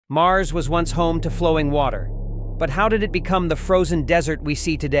Mars was once home to flowing water, but how did it become the frozen desert we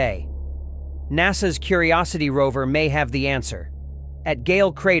see today? NASA's Curiosity rover may have the answer. At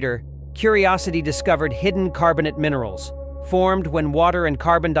Gale Crater, Curiosity discovered hidden carbonate minerals, formed when water and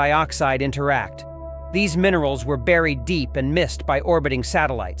carbon dioxide interact. These minerals were buried deep and missed by orbiting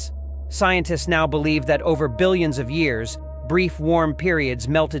satellites. Scientists now believe that over billions of years, brief warm periods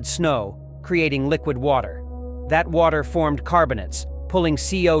melted snow, creating liquid water. That water formed carbonates, pulling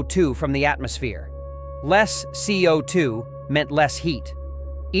CO2 from the atmosphere. Less CO2 meant less heat.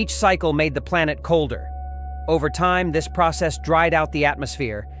 Each cycle made the planet colder. Over time, this process dried out the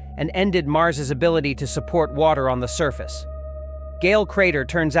atmosphere and ended Mars's ability to support water on the surface. Gale Crater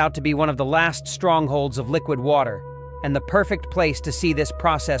turns out to be one of the last strongholds of liquid water, and the perfect place to see this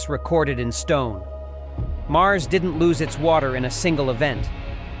process recorded in stone. Mars didn't lose its water in a single event.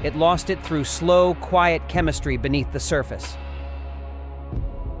 It lost it through slow, quiet chemistry beneath the surface.